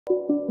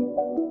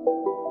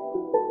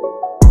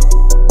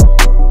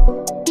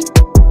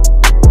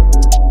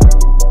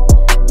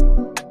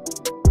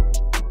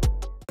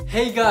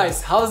Hey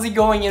guys, how's it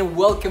going and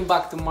welcome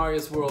back to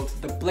Mario's World,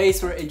 the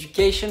place where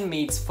education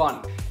meets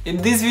fun. In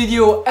this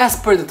video, as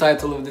per the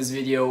title of this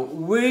video,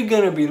 we're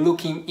gonna be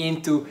looking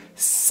into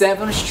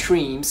 7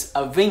 streams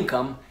of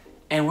income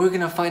and we're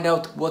gonna find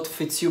out what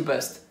fits you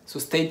best. So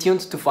stay tuned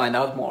to find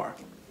out more.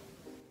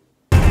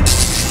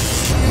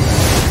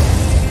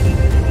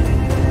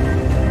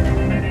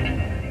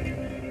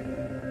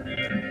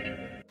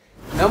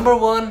 Number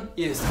 1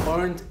 is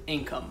earned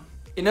income.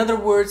 In other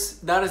words,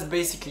 that is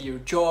basically your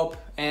job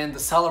and the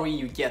salary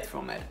you get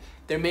from it.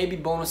 There may be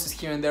bonuses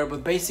here and there,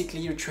 but basically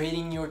you're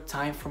trading your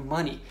time for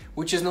money,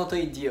 which is not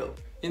ideal.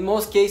 In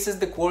most cases,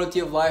 the quality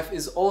of life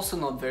is also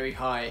not very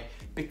high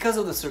because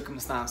of the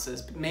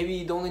circumstances. Maybe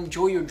you don't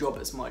enjoy your job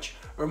as much,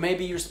 or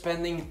maybe you're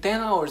spending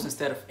 10 hours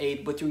instead of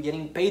 8, but you're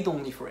getting paid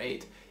only for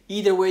 8.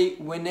 Either way,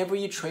 whenever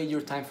you trade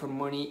your time for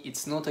money,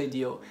 it's not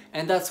ideal,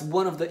 and that's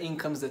one of the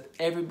incomes that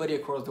everybody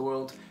across the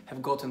world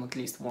have gotten at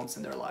least once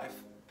in their life.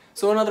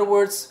 So in other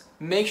words,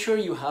 make sure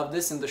you have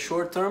this in the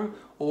short term,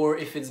 or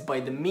if it's by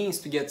the means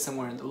to get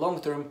somewhere in the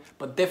long term,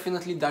 but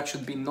definitely that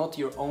should be not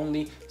your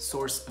only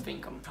source of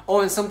income.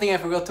 Oh, and something I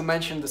forgot to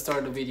mention at the start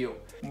of the video.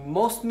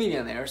 Most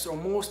millionaires or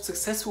most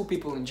successful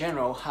people in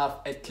general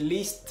have at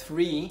least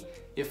 3,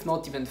 if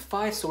not even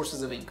 5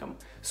 sources of income.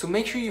 So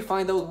make sure you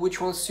find out which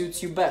one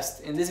suits you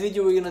best. In this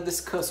video, we're gonna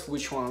discuss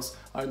which ones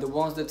are the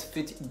ones that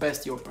fit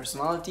best your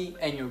personality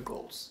and your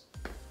goals.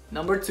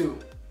 Number 2,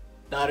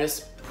 that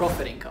is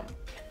profit income.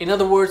 In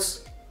other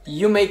words,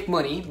 you make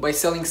money by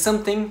selling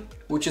something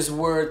which is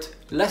worth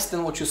less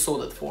than what you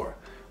sold it for.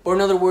 Or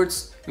in other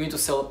words, you need to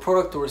sell a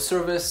product or a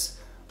service,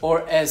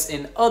 or as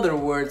in other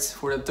words,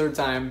 for the 3rd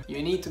time,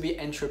 you need to be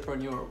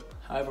entrepreneurial,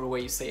 however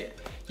way you say it.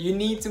 You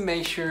need to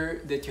make sure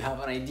that you have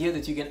an idea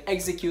that you can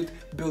execute,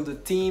 build a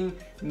team,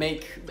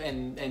 make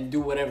and do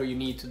whatever you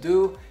need to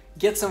do,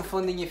 get some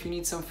funding if you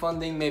need some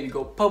funding, maybe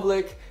go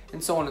public,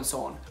 and so on and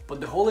so on. But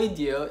the whole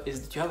idea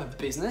is that you have a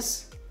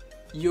business.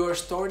 You're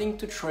starting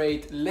to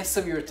trade less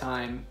of your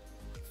time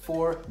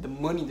for the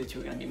money that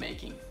you're going to be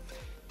making.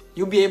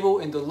 You'll be able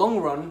in the long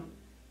run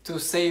to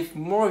save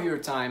more of your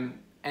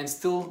time and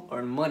still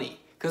earn money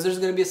because there's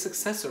going to be a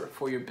successor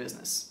for your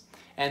business,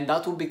 and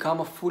that will become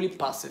a fully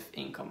passive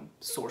income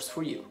source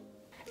for you.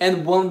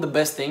 And one of the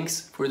best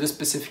things for this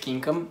specific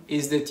income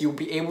is that you'll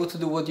be able to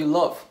do what you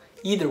love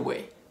either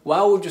way.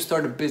 Why would you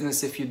start a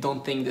business if you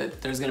don't think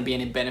that there's going to be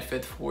any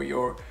benefit for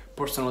your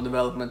personal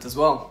development as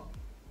well?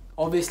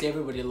 Obviously,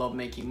 everybody loves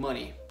making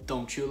money.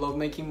 Don't you love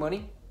making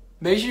money?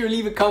 Make sure you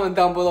leave a comment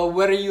down below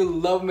whether you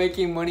love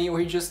making money or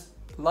you just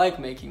like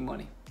making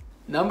money.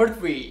 Number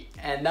 3,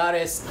 and that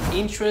is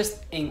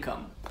interest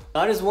income.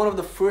 That is one of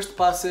the first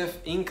passive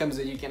incomes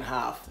that you can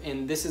have,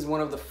 and this is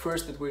one of the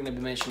first that we're going to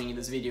be mentioning in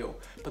this video.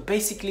 But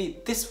basically,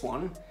 this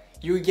one,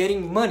 you're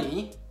getting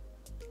money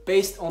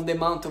based on the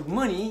amount of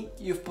money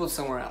you've put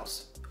somewhere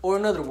else. Or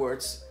in other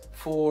words,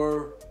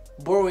 for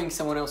borrowing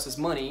someone else's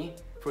money,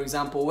 for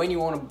example, when you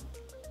want to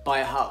buy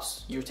a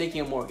house, you're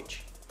taking a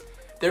mortgage.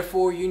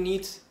 Therefore, you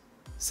need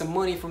some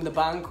money from the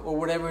bank or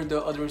whatever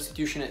the other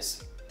institution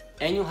is.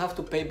 And you'll have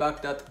to pay back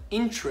that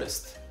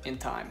interest in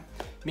time,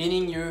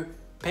 meaning you're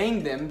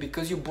paying them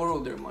because you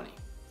borrowed their money.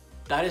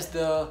 That is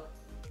the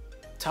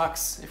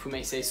tax, if we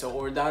may say so,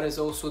 or that is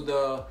also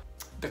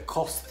the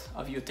cost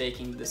of you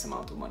taking this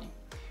amount of money.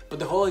 But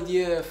the whole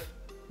idea of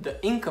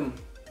the income,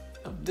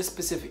 of this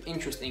specific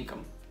interest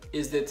income,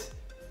 is that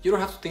you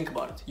don't have to think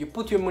about it. You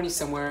put your money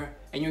somewhere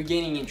and you're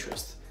gaining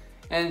interest.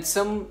 And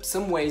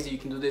some ways that you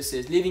can do this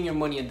is leaving your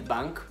money at the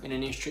bank in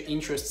an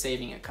interest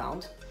saving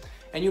account,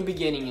 and you'll be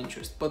gaining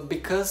interest. But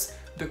because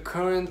the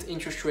current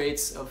interest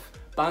rates of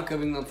Bank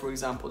of England, for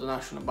example, the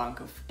National Bank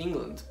of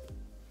England,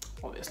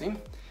 obviously,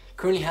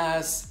 currently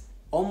has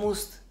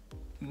almost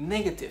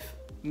negative,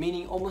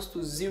 meaning almost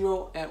to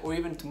 0 or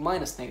even to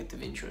minus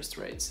negative interest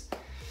rates.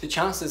 The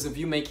chances of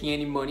you making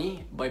any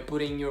money by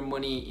putting your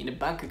money in a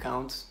bank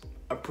account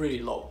are pretty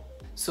low.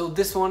 So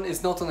this one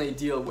is not an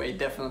ideal way,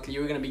 definitely.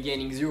 You're going to be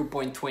gaining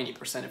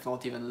 0.20%, if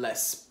not even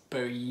less,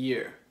 per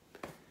year.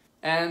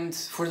 And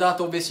for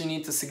that, obviously, you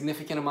need a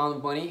significant amount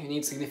of money, you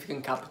need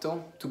significant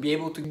capital to be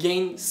able to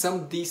gain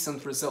some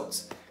decent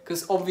results.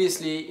 Because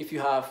obviously, if you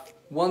have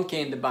 1K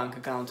in the bank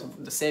account,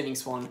 the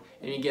savings one,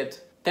 and you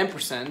get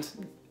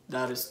 10%,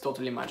 that is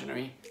totally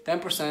imaginary.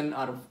 10%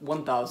 out of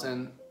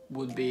 1,000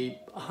 would be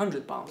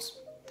 £100.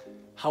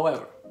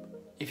 However,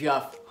 if you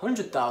have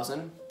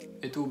 100,000,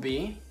 it will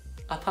be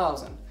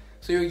 1,000.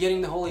 So you're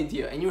getting the whole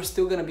idea, and you're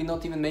still gonna be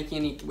not even making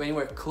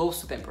anywhere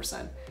close to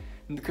 10%.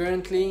 And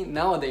currently,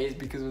 nowadays,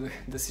 because of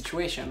the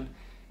situation,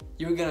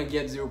 you're gonna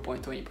get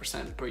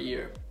 0.20% per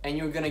year, and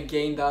you're gonna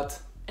gain that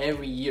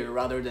every year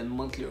rather than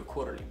monthly or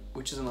quarterly,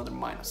 which is another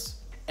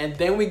minus. And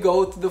then we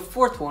go to the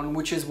 4th one,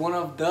 which is one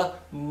of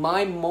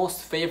my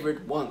most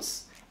favorite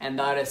ones, and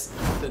that is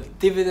the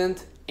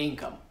dividend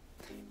income.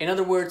 In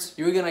other words,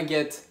 you're gonna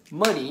get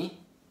money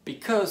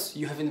because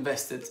you have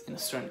invested in a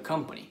certain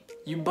company.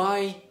 You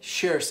buy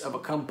shares of a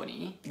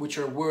company which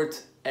are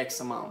worth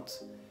X amount,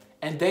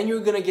 and then you're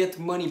gonna get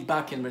money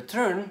back in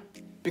return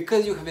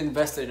because you have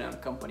invested in a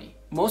company.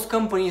 Most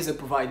companies that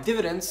provide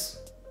dividends,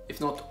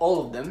 if not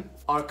all of them,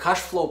 are cash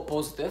flow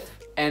positive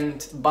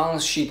and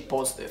balance sheet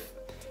positive.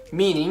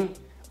 Meaning,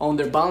 on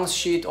their balance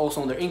sheet,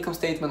 also on their income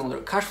statement, on their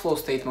cash flow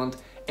statement,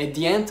 at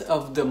the end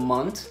of the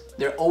month,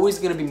 they're always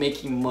going to be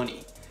making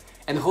money.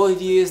 And the whole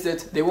idea is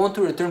that they want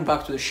to return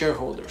back to the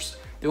shareholders.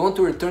 They want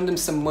to return them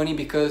some money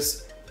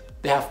because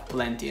they have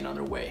plenty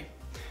another way.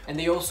 And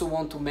they also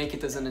want to make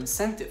it as an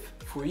incentive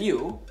for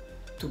you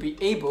to be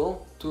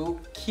able to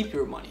keep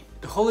your money.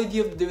 The whole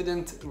idea of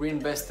dividend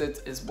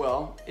reinvested as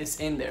well is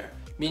in there,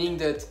 meaning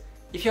that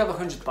if you have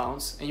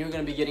 £100 and you're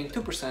going to be getting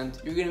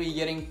 2%, you're going to be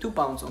getting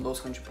 £2 on those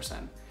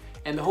 100%.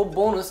 And the whole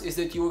bonus is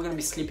that you're going to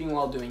be sleeping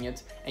while doing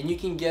it, and you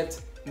can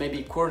get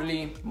maybe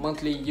quarterly,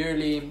 monthly,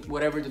 yearly,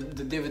 whatever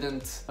the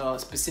dividend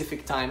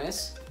specific time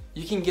is.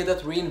 You can get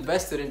that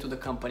reinvested into the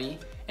company,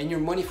 and your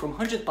money from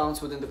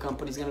 £100 within the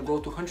company is going to grow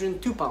to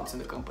 £102 in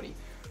the company,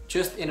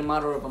 just in a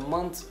matter of a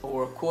month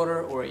or a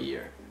quarter or a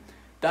year.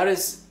 That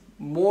is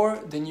more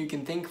than you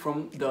can think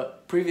from the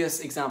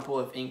previous example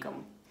of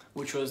income,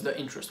 which was the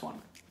interest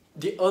one.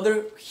 The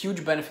other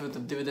huge benefit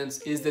of dividends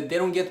is that they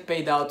don't get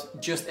paid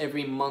out just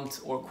every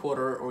month or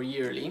quarter or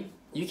yearly.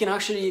 You can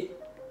actually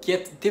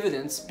get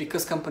dividends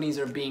because companies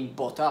are being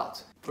bought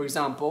out. For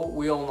example,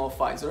 we all know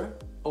Pfizer,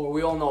 or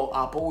we all know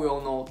Apple, we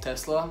all know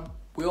Tesla,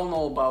 we all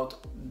know about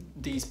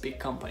these big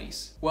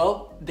companies.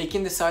 Well, they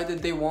can decide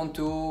that they want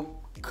to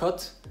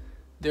cut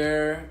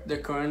their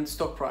current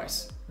stock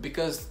price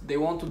because they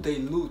want to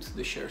dilute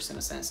the shares in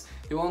a sense.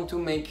 They want to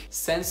make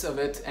sense of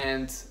it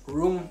and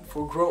room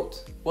for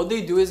growth. What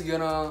they do is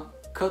gonna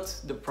cut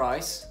the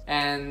price,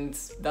 and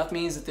that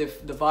means that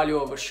if the value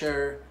of a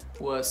share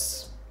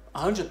was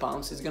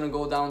 £100, it's gonna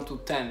go down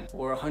to 10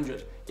 or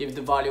 100 if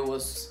the value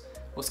was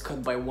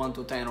cut by 1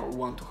 to 10 or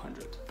 1 to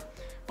 100.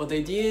 But the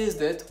idea is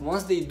that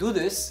once they do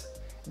this,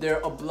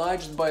 they're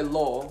obliged by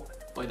law,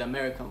 by the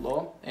American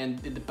law,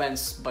 and it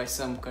depends by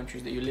some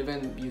countries that you live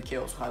in, UK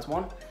also has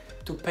one,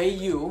 to pay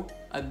you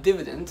a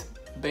dividend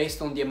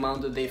based on the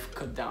amount that they've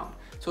cut down.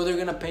 So they're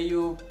gonna pay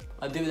you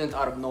a dividend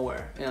out of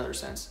nowhere, in other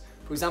sense.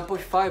 For example,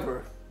 if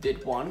Fiverr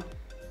did one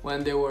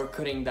when they were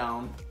cutting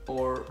down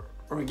or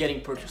getting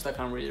purchased, I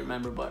can't really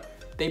remember, but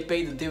they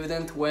paid the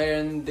dividend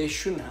when they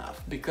shouldn't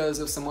have because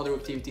of some other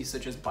activities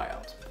such as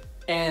buyout.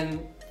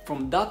 And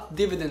from that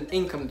dividend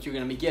income that you're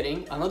gonna be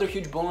getting, another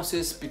huge bonus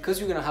is because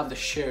you're gonna have the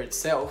share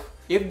itself.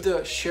 If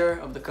the share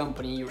of the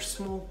company, your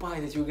small pie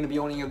that you're gonna be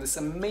owning of this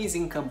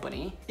amazing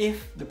company,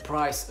 if the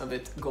price of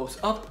it goes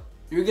up,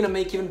 you're gonna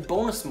make even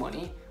bonus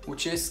money,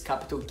 which is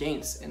capital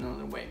gains in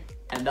another way.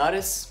 And that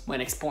is my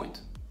next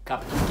point,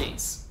 capital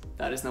gains.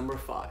 That is number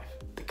 5.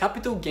 The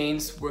capital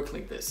gains work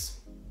like this.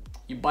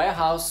 You buy a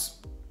house,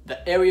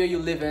 the area you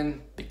live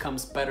in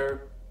becomes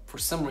better for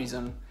some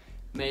reason.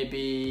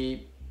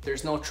 Maybe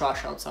there's no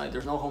trash outside,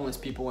 there's no homeless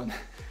people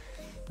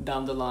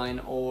down the line,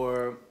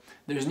 or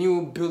there's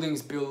new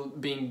buildings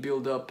being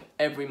built up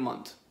every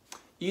month.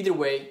 Either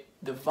way,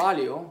 the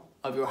value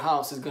of your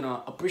house is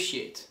gonna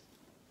appreciate.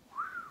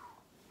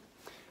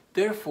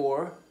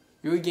 Therefore,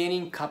 you're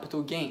gaining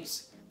capital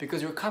gains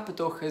because your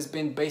capital has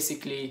been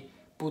basically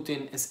put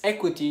in as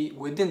equity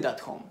within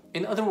that home.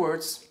 In other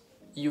words,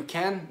 you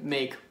can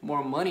make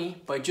more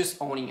money by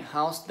just owning a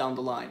house down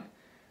the line.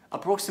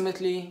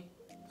 Approximately,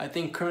 I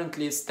think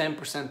currently it's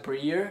 10% per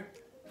year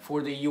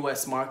for the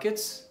US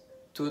markets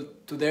to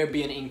there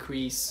be an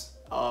increase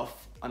of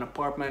an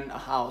apartment, a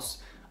house,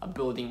 a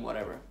building,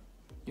 whatever,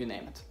 you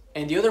name it.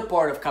 And the other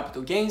part of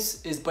capital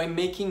gains is by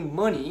making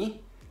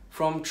money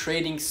from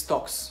trading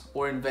stocks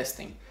or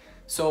investing.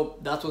 So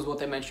that was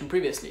what I mentioned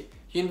previously.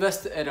 You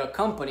invest at a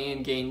company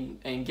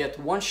and get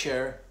one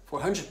share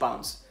for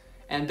 £100,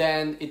 and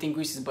then it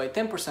increases by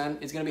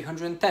 10%, it's gonna be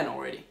 110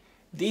 already.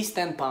 These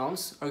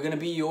 £10 are gonna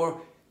be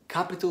your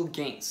capital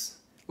gains,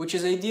 which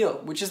is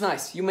ideal, which is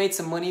nice. You made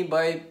some money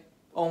by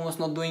almost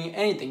not doing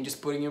anything,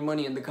 just putting your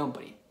money in the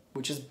company,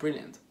 which is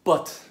brilliant.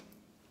 But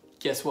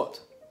guess what?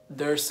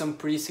 There's some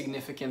pretty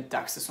significant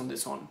taxes on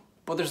this one,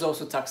 but there's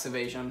also tax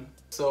evasion.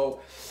 So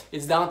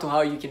it's down to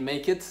how you can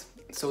make it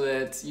so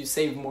that you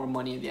save more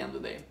money at the end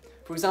of the day.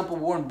 For example,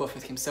 Warren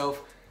Buffett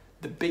himself,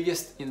 the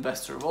biggest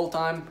investor of all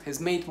time, has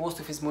made most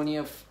of his money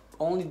of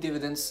only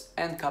dividends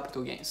and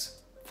capital gains.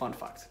 Fun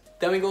fact.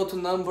 Then we go to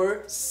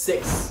number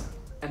 6,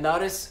 and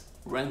that is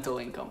rental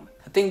income.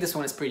 I think this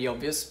one is pretty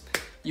obvious.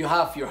 You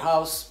have your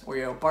house or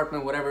your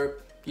apartment,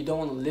 whatever, you don't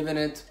want to live in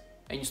it,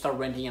 and you start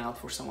renting it out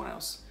for someone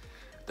else.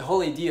 The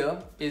whole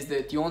idea is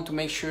that you want to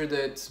make sure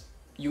that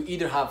you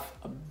either have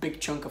a big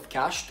chunk of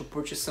cash to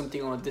purchase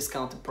something on a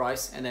discounted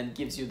price and then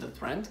gives you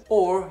that rent,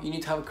 or you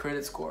need to have a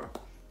credit score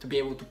to be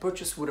able to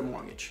purchase with a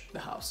mortgage the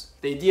house.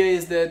 The idea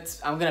is that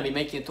I'm gonna be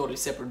making a totally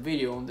separate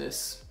video on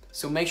this,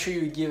 so make sure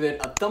you give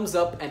it a thumbs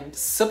up and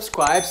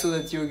subscribe so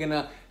that you're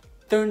gonna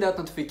turn that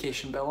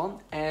notification bell on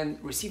and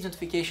receive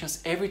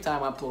notifications every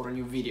time I upload a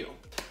new video.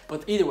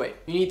 But either way,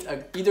 you need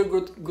a either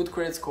good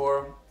credit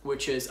score,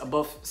 which is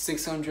above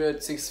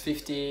 600,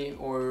 650,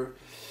 or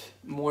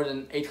more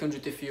than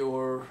 800 if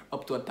you're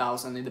up to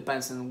 1,000. It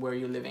depends on where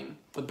you're living.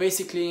 But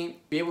basically,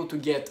 be able to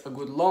get a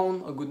good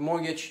loan, a good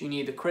mortgage, you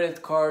need a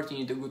credit card, you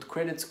need a good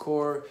credit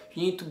score.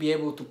 You need to be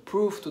able to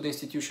prove to the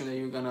institution that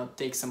you're gonna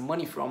take some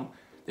money from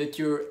that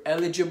you're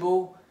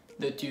eligible,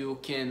 that you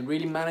can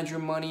really manage your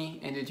money,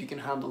 and that you can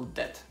handle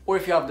debt. Or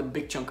if you have the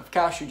big chunk of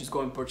cash, you just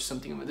go and purchase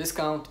something with a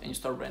discount and you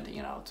start renting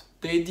it out.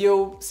 The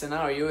ideal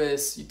scenario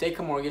is you take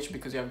a mortgage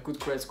because you have a good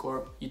credit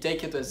score, you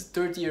take it as a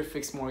 30-year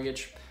fixed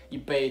mortgage, you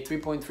pay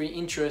 3.3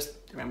 interest,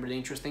 remember the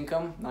interest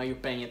income, now you're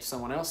paying it to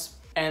someone else.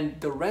 And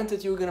the rent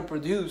that you're gonna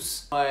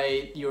produce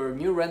by your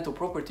new rental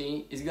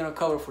property is gonna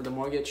cover for the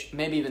mortgage,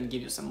 maybe even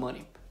give you some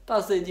money.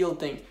 That's the ideal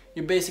thing.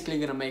 You're basically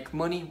gonna make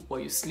money while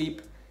you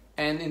sleep,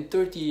 and in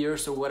 30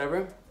 years or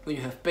whatever, when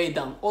you have paid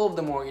down all of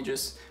the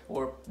mortgages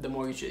or the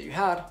mortgage that you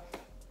had,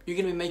 you're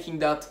gonna be making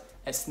that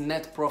as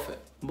net profit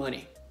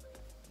money.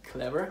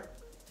 Clever,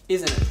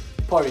 isn't it?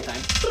 Party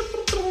time.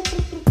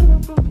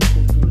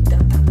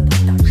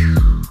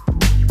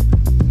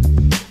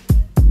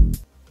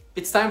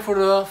 It's time for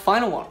the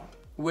final one,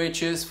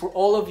 which is for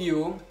all of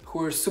you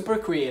who are super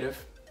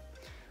creative,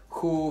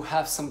 who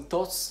have some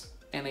thoughts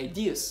and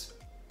ideas,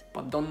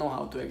 but don't know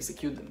how to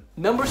execute them.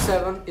 Number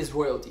 7 is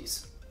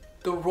royalties.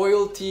 The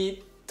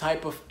royalty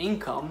type of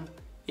income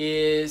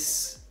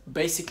is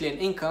basically an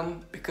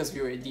income because of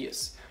your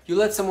ideas. You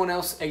let someone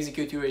else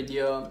execute your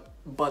idea,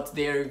 but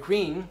they're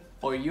agreeing,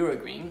 or you're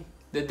agreeing,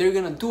 that they're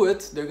gonna do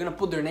it, they're gonna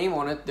put their name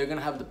on it, they're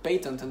gonna have the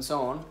patent and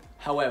so on.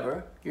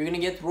 However, you're gonna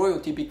get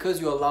royalty because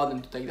you allow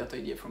them to take that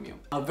idea from you.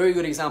 A very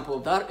good example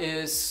of that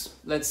is,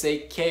 let's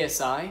say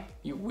KSI,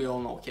 we all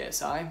know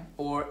KSI,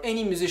 or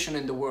any musician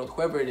in the world,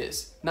 whoever it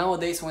is.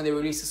 Nowadays, when they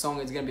release a song,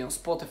 it's gonna be on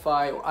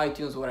Spotify or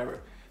iTunes,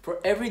 whatever. For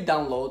every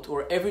download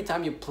or every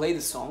time you play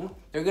the song,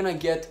 they're gonna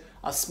get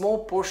a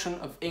small portion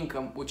of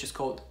income, which is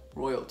called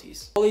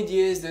royalties. The whole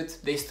idea is that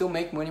they still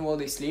make money while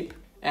they sleep,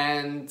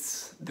 and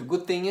the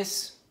good thing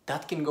is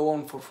that can go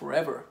on for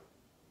forever.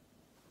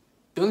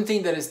 The only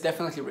thing that is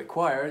definitely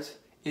required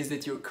is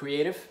that you're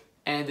creative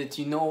and that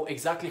you know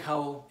exactly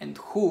how and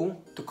who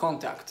to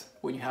contact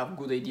when you have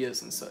good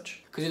ideas and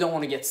such, because you don't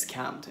want to get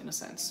scammed in a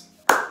sense.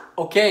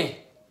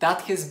 Okay,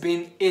 that has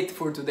been it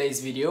for today's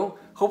video.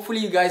 Hopefully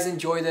you guys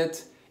enjoyed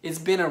it. It's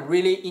been a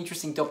really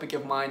interesting topic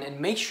of mine, and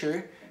make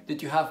sure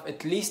that you have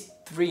at least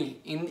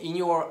 3 in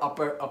your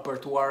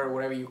repertoire, or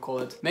whatever you call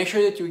it. Make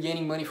sure that you're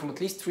gaining money from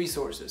at least 3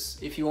 sources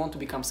if you want to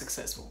become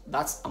successful.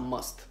 That's a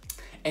must.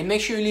 And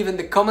make sure you leave in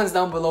the comments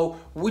down below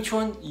which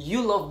one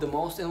you love the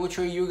most and which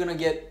one you're gonna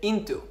get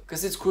into,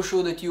 because it's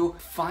crucial that you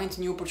find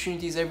new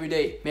opportunities every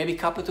day. Maybe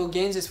capital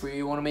gains is for you,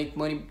 you want to make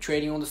money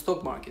trading on the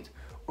stock market,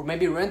 or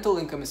maybe rental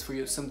income is for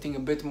you, something a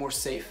bit more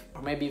safe,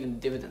 or maybe even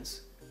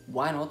dividends.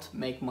 Why not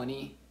make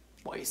money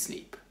while you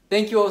sleep?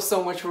 Thank you all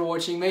so much for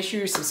watching. Make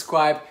sure you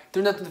subscribe,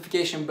 turn that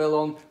notification bell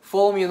on,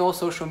 follow me on all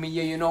social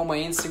media. You know my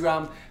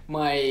Instagram,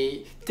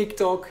 my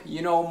TikTok,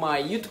 you know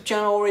my YouTube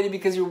channel already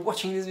because you're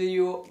watching this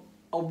video,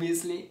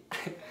 obviously.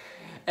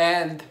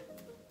 And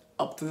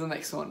up to the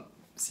next one.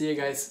 See you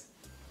guys.